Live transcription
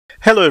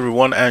Hello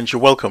everyone and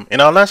you're welcome.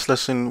 In our last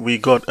lesson we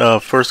got a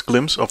first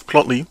glimpse of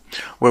Plotly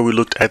where we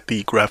looked at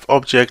the graph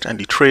object and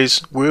the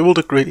trace. We were able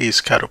to create a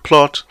scatter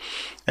plot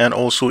and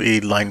also a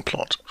line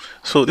plot.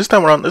 So this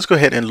time around let's go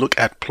ahead and look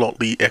at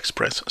Plotly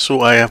Express.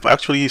 So I have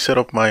actually set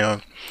up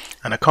my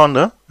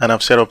Anaconda and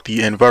I've set up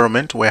the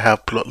environment where I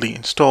have Plotly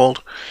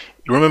installed.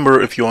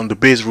 Remember, if you're on the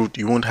base root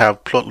you won't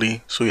have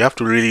Plotly, so you have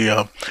to really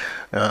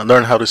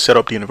learn how to set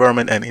up the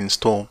environment and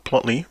install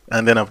Plotly.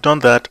 And then I've done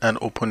that and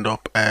opened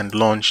up and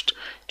launched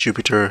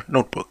Jupyter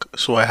Notebook.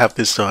 So I have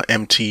this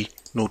empty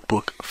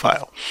notebook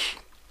file.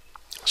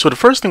 So the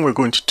first thing we're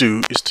going to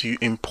do is to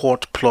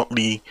import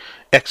Plotly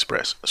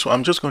Express. So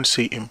I'm just going to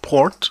say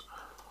import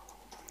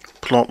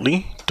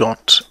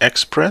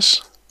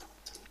plotly.express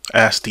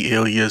as the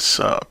alias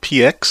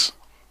px,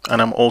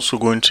 and I'm also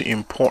going to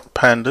import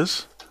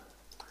pandas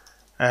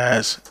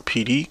as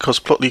PD because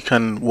Plotly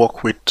can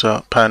work with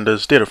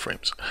pandas data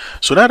frames.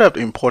 So now that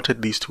I've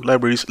imported these two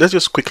libraries, let's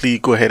just quickly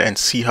go ahead and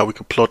see how we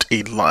can plot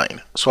a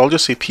line. So I'll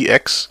just say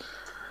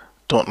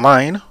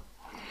px.line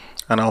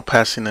and I'll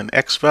pass in an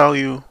x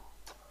value.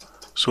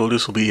 So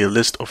this will be a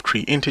list of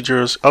 3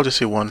 integers. I'll just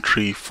say 1,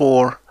 3,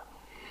 4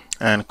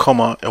 and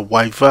comma a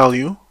y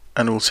value,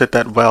 and we'll set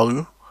that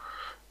value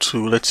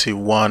to, let's say,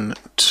 1,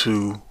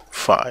 2,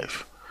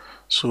 5.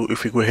 So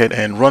if we go ahead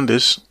and run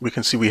this, we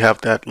can see we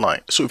have that line.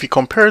 So if you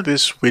compare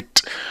this with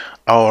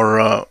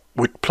our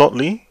with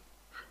Plotly,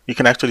 you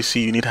can actually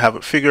see you need to have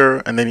a figure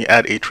and then you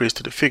add a trace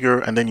to the figure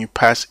and then you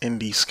pass in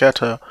the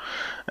scatter,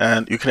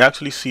 and you can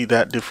actually see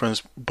that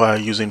difference by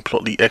using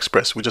Plotly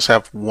Express. We just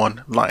have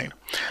one line.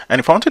 And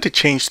if I wanted to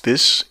change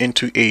this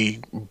into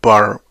a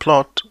bar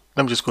plot,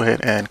 let me just go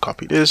ahead and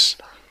copy this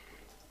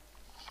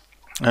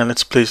and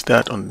let's place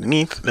that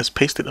underneath. Let's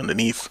paste it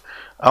underneath.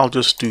 I'll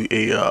just do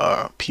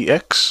a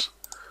px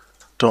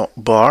dot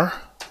bar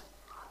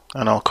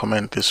and I'll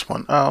comment this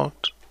one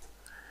out.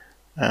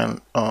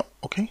 And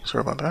okay,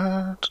 sorry about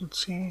that.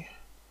 Let's see.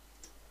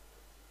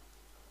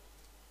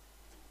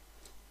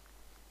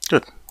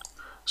 Good.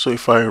 So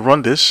if I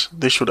run this,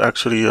 this should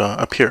actually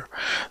appear.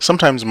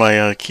 Sometimes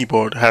my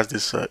keyboard has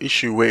this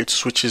issue where it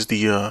switches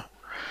the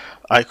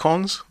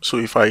icons. So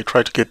if I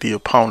try to get the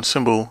pound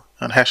symbol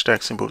and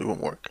hashtag symbol, it won't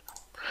work.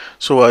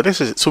 So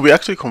this is it. So we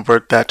actually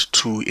convert that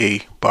to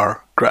a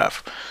bar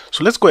graph.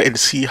 So let's go ahead and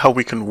see how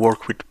we can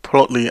work with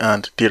Plotly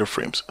and data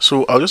frames.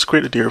 So I'll just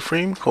create a data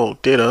frame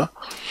called data,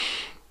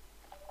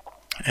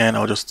 and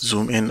I'll just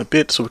zoom in a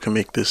bit so we can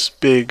make this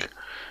big.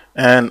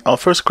 And I'll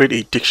first create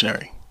a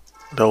dictionary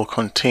that will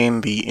contain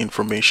the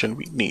information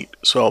we need.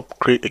 So I'll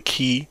create a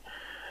key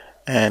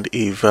and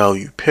a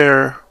value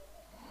pair,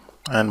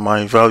 and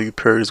my value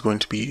pair is going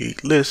to be a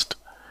list,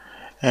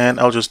 and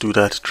I'll just do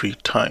that 3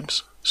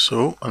 times.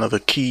 So another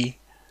key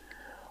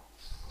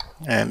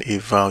and a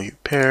value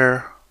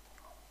pair,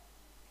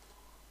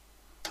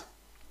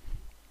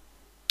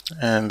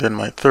 and then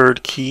my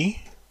third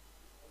key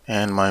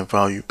and my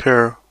value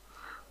pair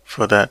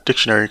for that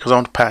dictionary, because I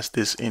want to pass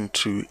this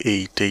into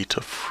a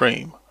data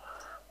frame,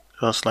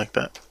 just like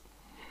that.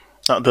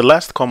 Now the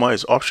last comma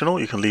is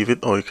optional. You can leave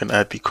it or you can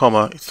add the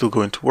comma. It's still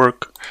going to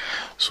work.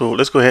 So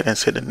let's go ahead and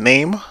set a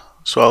name.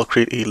 So I'll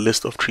create a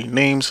list of 3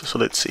 names. So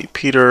let's say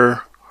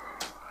Peter,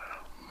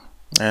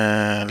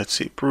 and let's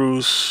say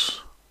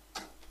Bruce,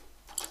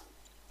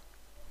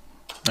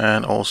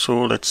 and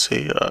also let's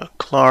say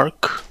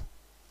Clark,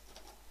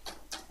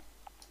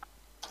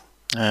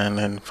 and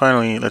then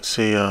finally let's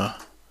say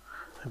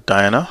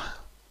Diana,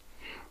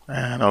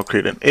 and I'll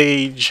create an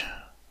age,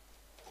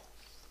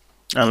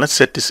 and let's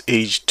set this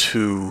age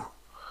to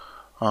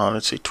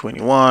let's say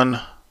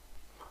 21,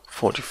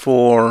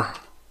 44,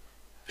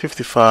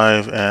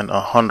 55 and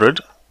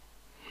 100,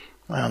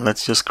 and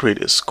let's just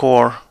create a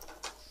score.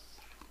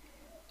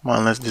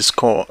 And let's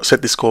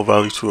set this score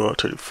value to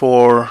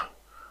 34,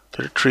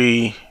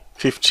 33,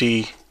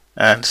 50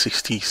 and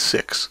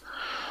 66.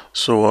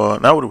 So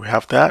now that we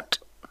have that,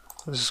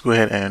 let's just go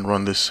ahead and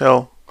run this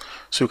cell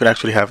so we can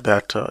actually have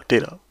that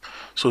data.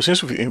 So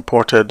since we've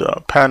imported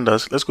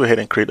pandas, let's go ahead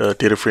and create a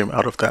data frame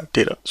out of that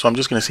data. So I'm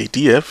just going to say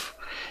df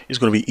is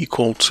going to be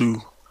equal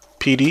to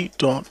pd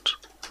dot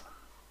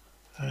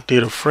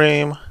data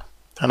frame,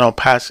 and I'll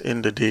pass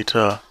in the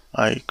data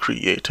I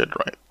created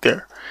right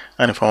there.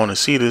 And if I want to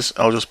see this,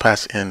 I'll just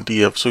pass in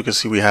df, so you can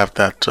see we have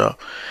that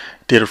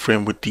data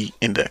frame with the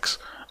index.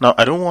 Now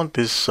I don't want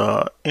this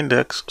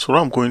index, so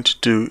what I'm going to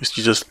do is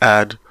to just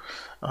add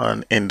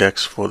an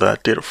index for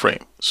that data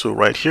frame. So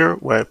right here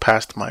where I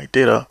passed my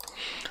data,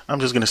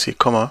 I'm just going to say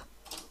comma.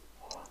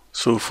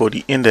 So for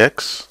the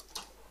index,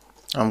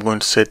 I'm going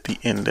to set the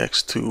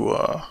index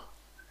to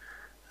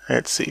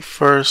let's say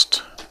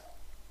first,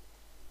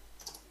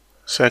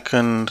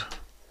 second,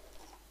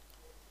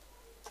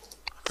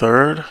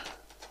 third,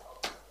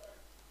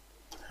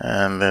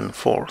 and then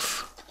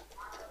fourth.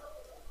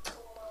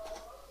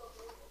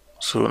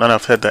 So now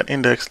I've had that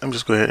index, let me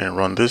just go ahead and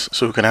run this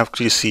so we can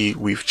actually see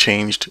we've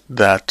changed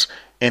that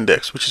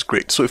index, which is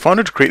great. So if I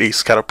wanted to create a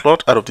scatter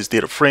plot out of this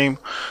data frame,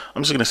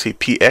 I'm just going to say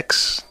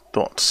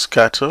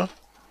px.scatter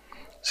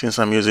Since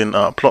I'm using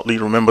Plotly,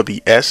 remember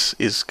the S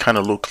is kind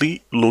of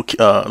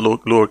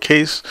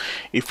lowercase.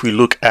 If we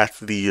look at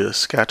the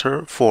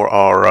scatter for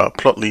our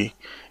Plotly,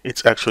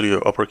 it's actually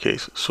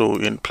uppercase. So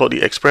in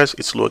Plotly Express,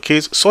 it's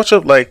lowercase,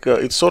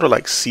 it's sort of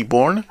like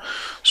Seaborn.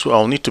 So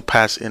I'll need to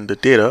pass in the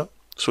data.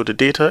 So the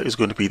data is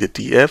going to be the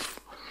df,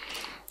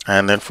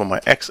 and then for my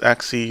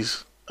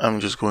x-axis, I'm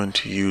just going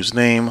to use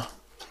name.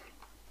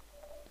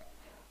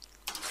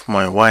 For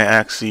my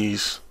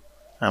y-axis,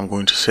 I'm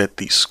going to set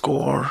the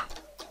score.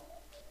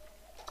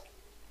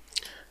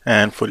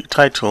 And for the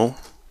title,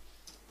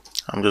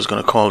 I'm just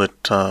going to call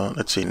it,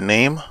 let's say,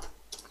 name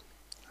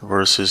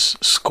versus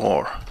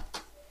score.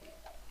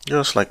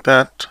 Just like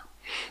that.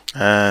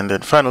 And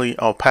then finally,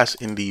 I'll pass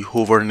in the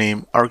hover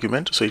name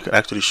argument, so you can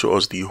actually show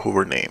us the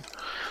hover name.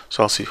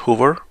 So I'll say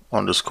hover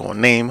underscore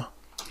name,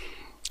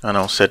 and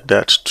I'll set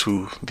that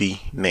to the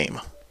name.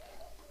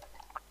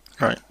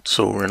 All right,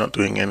 so we're not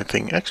doing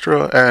anything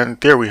extra, and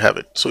there we have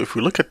it. So if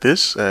we look at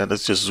this, and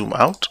let's just zoom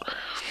out,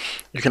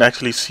 you can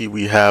actually see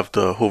we have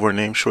the hover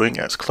name showing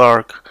as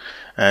Clark,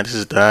 and this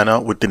is Diana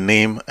with the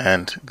name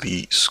and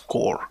the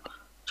score,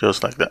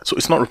 just like that. So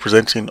it's not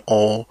representing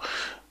all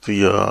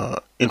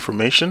the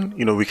information.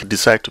 You know, we could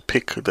decide to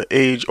pick the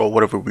age or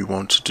whatever we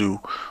want to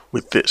do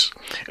with this.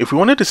 If we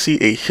wanted to see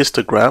a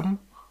histogram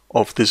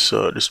of this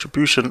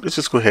distribution, let's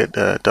just go ahead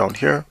down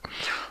here.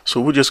 So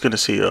we're just going to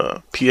say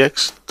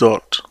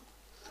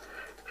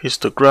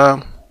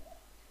px.histogram,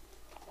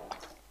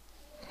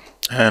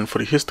 and for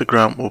the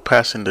histogram we'll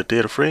pass in the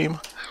data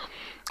frame,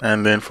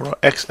 and then for our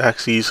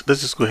x-axis,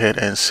 let's just go ahead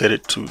and set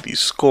it to the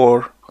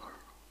score,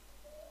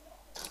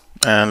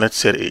 and let's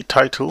set a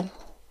title.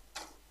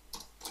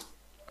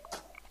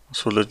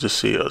 So let's just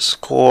say a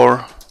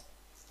score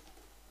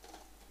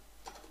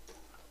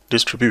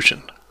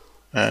distribution.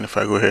 And if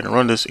I go ahead and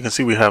run this, you can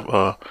see we have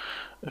a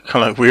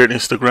kind of like weird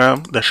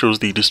histogram that shows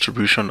the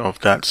distribution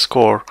of that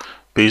score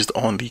based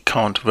on the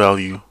count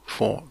value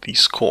for the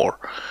score,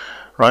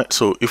 right?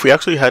 So if we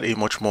actually had a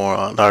much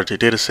more larger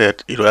data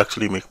set, it'll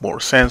actually make more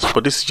sense,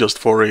 but this is just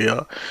for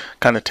a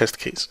kind of test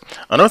case.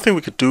 Another thing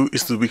we could do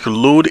is that we could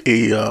load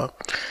a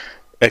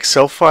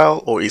Excel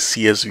file or a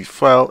CSV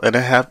file and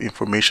then have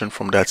information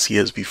from that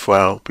CSV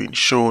file being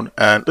shown,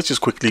 and let's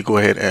just quickly go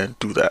ahead and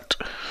do that.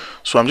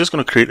 So I'm just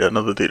going to create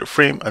another data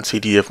frame and say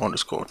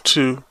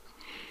df_2,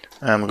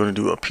 and I'm going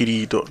to do a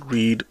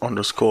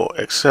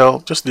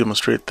pd.read_excel, just to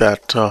demonstrate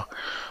that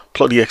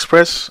Plotly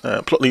Express,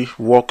 Plotly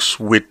works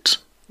with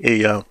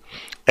a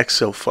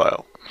Excel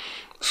file.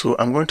 So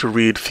I'm going to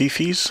read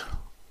fifis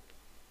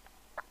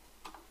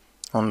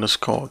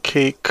underscore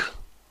cake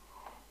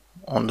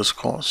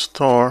underscore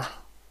star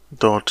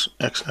dot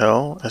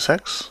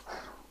xlsx,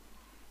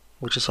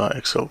 which is our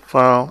Excel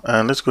file,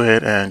 and let's go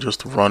ahead and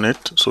just run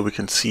it so we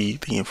can see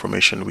the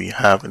information we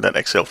have in that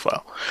Excel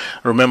file.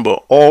 Remember,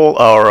 all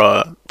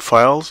our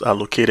files are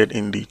located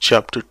in the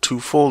chapter 2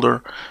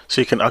 folder,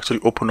 so you can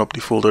actually open up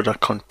the folder that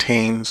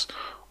contains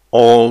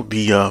all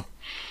the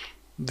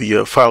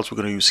files we're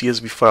going to use.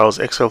 CSV files,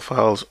 Excel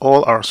files,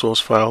 all our source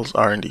files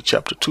are in the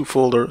chapter 2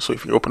 folder. So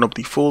if you open up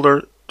the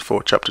folder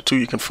for chapter 2,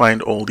 you can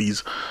find all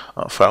these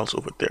files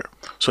over there.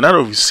 So now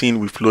that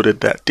we've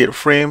loaded that data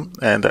frame,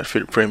 and that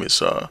frame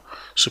is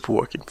super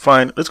working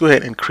fine, let's go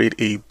ahead and create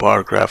a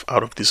bar graph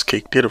out of this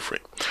cake data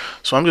frame.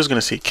 So I'm just going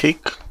to say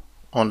cake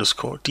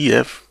underscore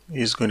df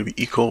is going to be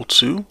equal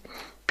to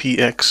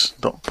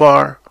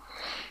px.bar.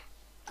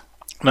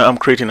 Now I'm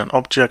creating an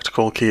object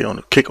called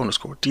cake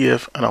underscore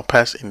df, and I'll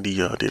pass in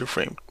the data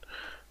frame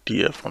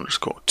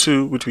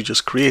df_2, which we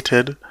just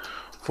created.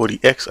 For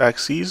the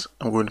x-axis,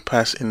 I'm going to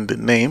pass in the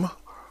name.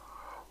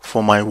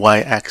 For my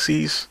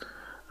y-axis,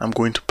 I'm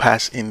going to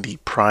pass in the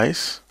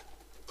price.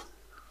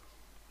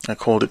 I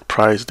called it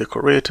price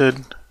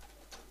decorated,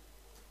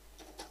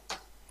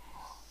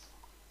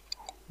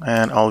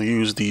 and I'll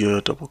use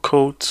the double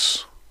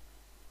quotes,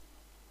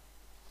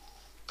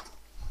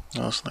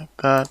 just like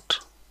that,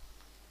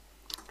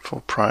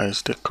 for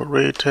price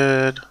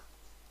decorated,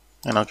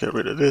 and I'll get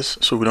rid of this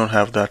so we don't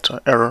have that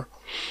error.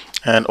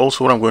 And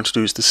also what I'm going to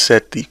do is to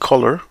set the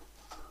color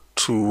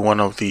to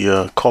one of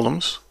the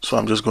columns. So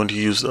I'm just going to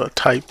use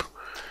type.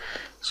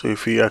 So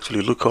if we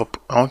actually look up,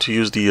 I want to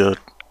use the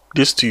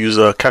this to use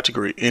a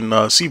category. In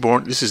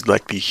Seaborn, this is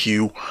like the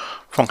hue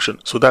function.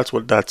 So that's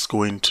what that's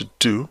going to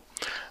do.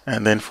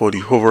 And then for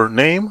the hover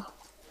name,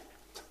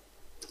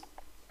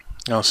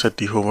 I'll set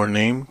the hover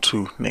name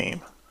to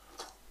name.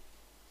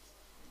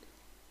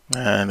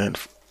 And then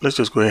let's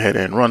just go ahead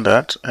and run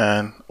that.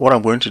 And what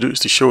I'm going to do is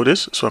to show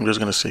this. So I'm just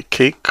going to say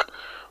cake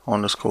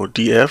underscore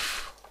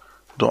df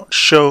dot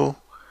show,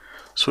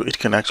 so it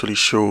can actually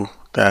show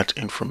that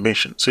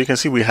information. So you can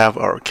see we have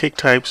our cake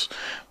types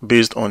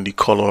based on the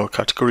color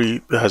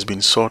category that has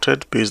been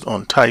sorted based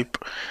on type,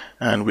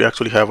 and we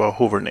actually have our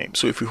hover name.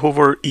 So if we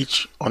hover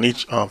on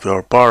each of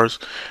our bars,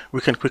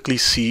 we can quickly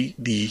see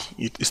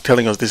it's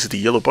telling us this is the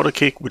yellow butter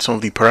cake with some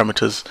of the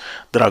parameters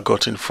that are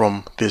gotten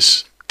from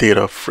this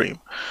data frame.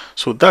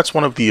 So that's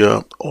one of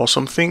the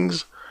awesome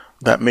things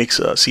that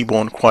makes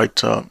Seaborn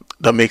quite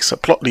that makes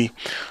Plotly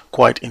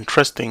quite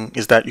interesting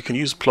is that you can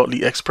use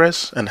Plotly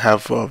Express and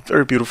have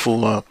very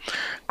beautiful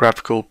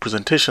graphical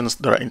presentations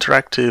that are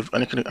interactive,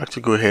 and you can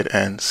actually go ahead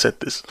and set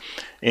this.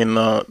 In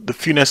the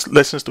few next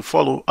lessons to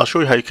follow, I'll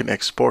show you how you can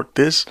export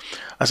this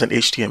as an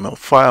HTML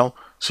file,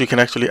 so you can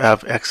actually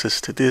have access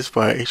to this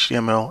via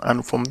HTML,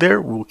 and from there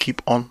we'll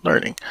keep on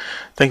learning.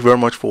 Thank you very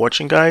much for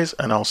watching, guys,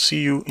 and I'll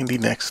see you in the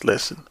next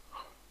lesson.